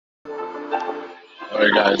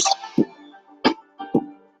Alright guys,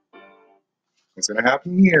 what's gonna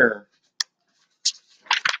happen here?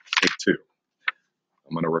 Take two.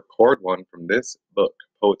 I'm gonna record one from this book,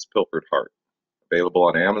 Poet's Pilfered Heart. Available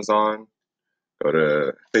on Amazon. Go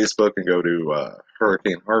to Facebook and go to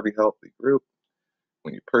Hurricane Harvey Help the group.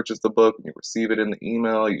 When you purchase the book and you receive it in the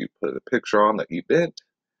email, you put a picture on the event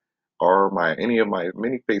or any of my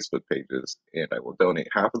many Facebook pages, and I will donate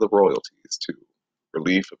half of the royalties to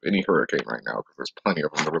relief of any hurricane right now because there's plenty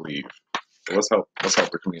of them to relieve. So let's help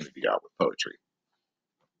the community out with poetry.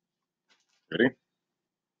 Ready?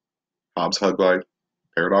 Hobbs Hug Life,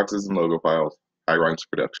 Paradoxes and Logo Files, High Rhymes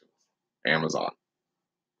Productions, Amazon.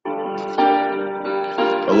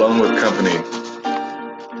 Alone with company.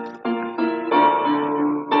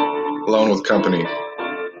 Alone with company.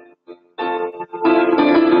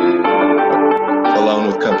 Alone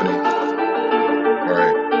with company.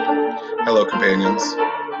 Alright. Hello, companions.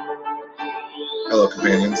 Hello,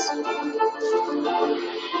 companions.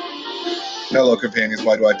 Hello, companions.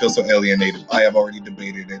 Why do I feel so alienated? I have already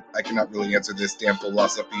debated it. I cannot really answer this. Damn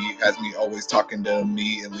philosophy has me always talking to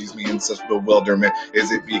me. It leaves me in such bewilderment.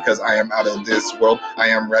 Is it because I am out of this world? I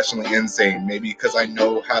am rationally insane. Maybe because I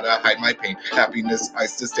know how to hide my pain. Happiness I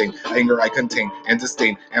sustain. Anger I contain. And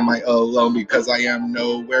disdain. Am I alone because I am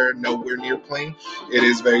nowhere near plain? It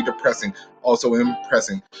is very depressing. Also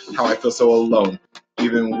impressing how I feel so alone.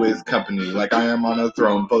 Even with company, like I am on a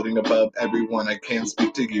throne, floating above everyone. I can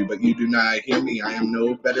speak to you, but you do not hear me. I am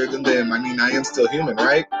no better than them. I mean, I am still human,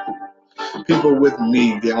 right? People with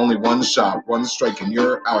me get only one shot, one strike, and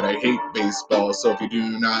you're out. I hate baseball, so if you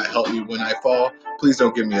do not help me when I fall, please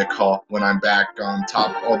don't give me a call when I'm back on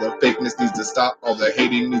top. All the fakeness needs to stop, all the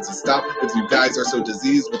hating needs to stop. If you guys are so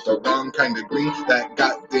diseased with the wrong kind of green, that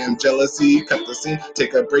goddamn jealousy, cut the scene,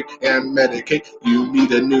 take a break and medicate. You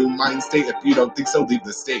need a new mind state. If you don't think so, leave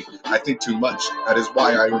the state. I think too much, that is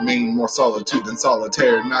why I remain more solitude than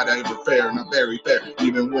solitaire. Not ever fair, not very fair.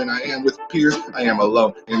 Even when I am with peers, I am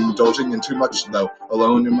alone, indulging in too much though,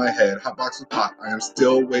 alone in my head, hot box with pot. I am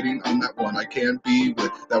still waiting on that one I can be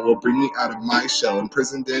with, that will bring me out of my shell,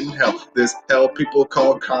 imprisoned in hell. This hell people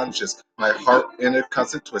call conscious, my heart in a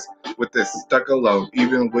constant twist, with this stuck alone,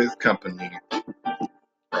 even with company.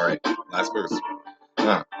 Alright, last verse.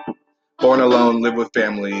 Born alone, live with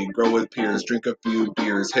family, grow with peers, drink a few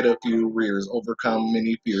beers, hit a few rears, overcome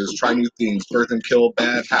many fears, try new things, birth and kill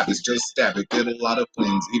bad habits, just stab it, get a lot of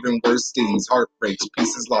flings, even worse stings, heartbreaks,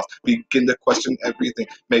 pieces lost, begin to question everything,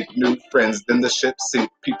 make new friends, then the ship sink,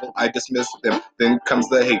 people I dismiss them, then comes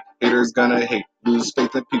the hate, haters gonna hate, lose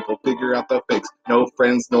faith in people, figure out the fakes, no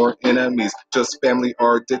friends nor enemies, just family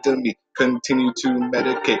are dead to me, continue to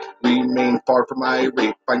medicate, remain far from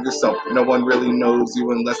irate, find yourself, no one really knows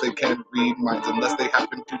you unless they can read minds, unless they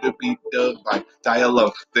happen to be divine, die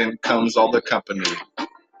alone, then comes all the company.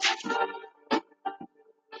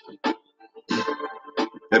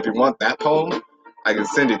 If you want that poem, I can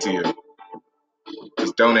send it to you.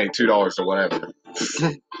 Just donate $2 or whatever.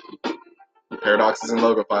 Paradoxes and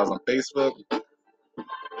Logo Files on Facebook,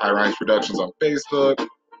 High Rhymes Productions on Facebook,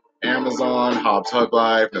 Amazon, Hobbs Hug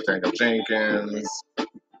Life, Nathaniel Jenkins,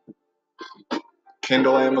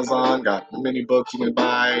 Kindle Amazon, got many books you can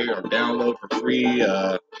buy or download for free.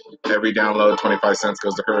 Every download, 25 cents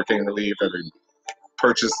goes to hurricane relief. Every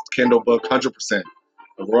purchased Kindle book, 100%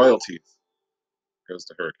 of royalties goes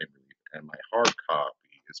to hurricane relief. And my hard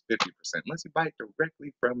copy is 50% unless you buy it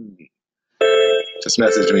directly from me. Just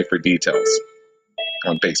message me for details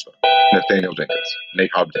on Facebook. Nathaniel Jenkins,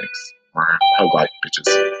 Nate Hobbs Jenkins. Hug life, bitches.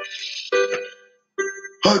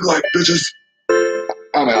 Hug life, bitches.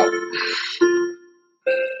 I'm out.